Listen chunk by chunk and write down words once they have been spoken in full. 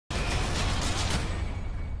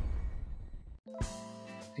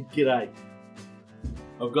G'day.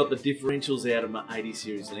 I've got the differentials out of my 80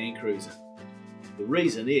 series Land Cruiser. The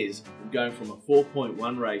reason is I'm going from a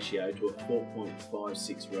 4.1 ratio to a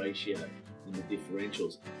 4.56 ratio in the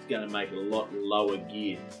differentials. It's going to make it a lot lower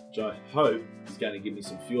gear, which I hope is going to give me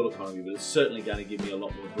some fuel economy, but it's certainly going to give me a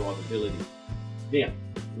lot more drivability. Now,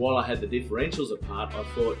 while I had the differentials apart, I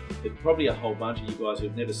thought there's probably a whole bunch of you guys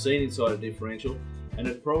who've never seen inside a differential and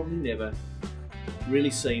have probably never really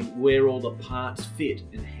seen where all the parts fit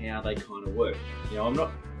and how they kind of work. Now,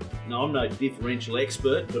 I'm no differential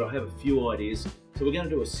expert, but I have a few ideas. So we're going to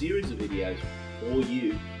do a series of videos for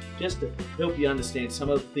you just to help you understand some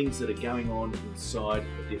of the things that are going on inside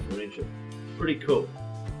a differential. Pretty cool.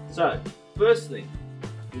 So, first thing,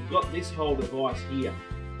 we've got this whole device here,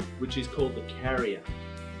 which is called the carrier.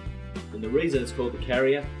 And the reason it's called the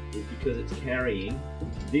carrier is because it's carrying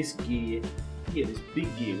this gear here, this big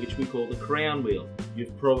gear, which we call the crown wheel.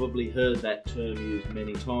 You've probably heard that term used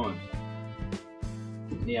many times.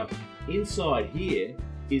 Now, inside here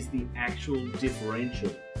is the actual differential.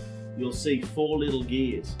 You'll see 4 little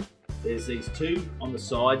gears. There's these 2 on the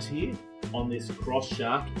sides here, on this cross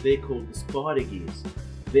shaft. They're called the spider gears.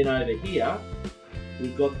 Then over here,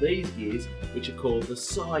 we've got these gears, which are called the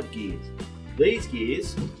side gears. These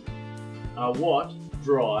gears are what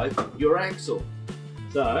drive your axle.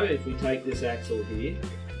 So if we take this axle here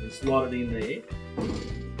and slot it in there,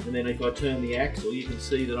 and then if I turn the axle, you can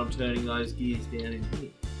see that I'm turning those gears down in here,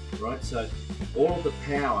 right? So all of the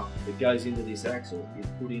power that goes into this axle is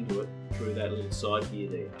put into it through that little side gear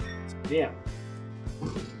there. Now,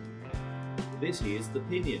 this here's the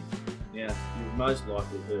pinion. Now, you've most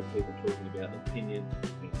likely heard people talking about the pinion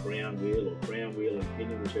and crown wheel, or crown wheel and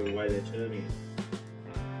pinion, whichever way they're terming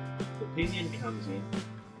it. The pinion comes in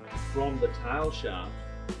from the tail shaft,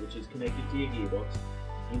 which is connected to your gearbox,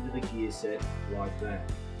 into the gear set like that.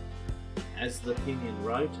 As the pinion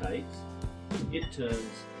rotates, it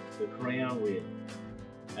turns the crown wheel.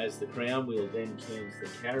 As the crown wheel then turns the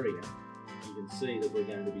carrier, you can see that we're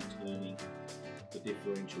going to be turning the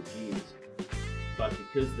differential gears. But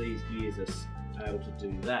because these gears are able to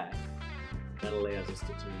do that, that allows us to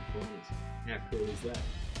turn corners. How cool is that?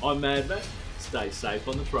 I'm MadMatt. Stay safe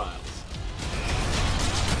on the trails.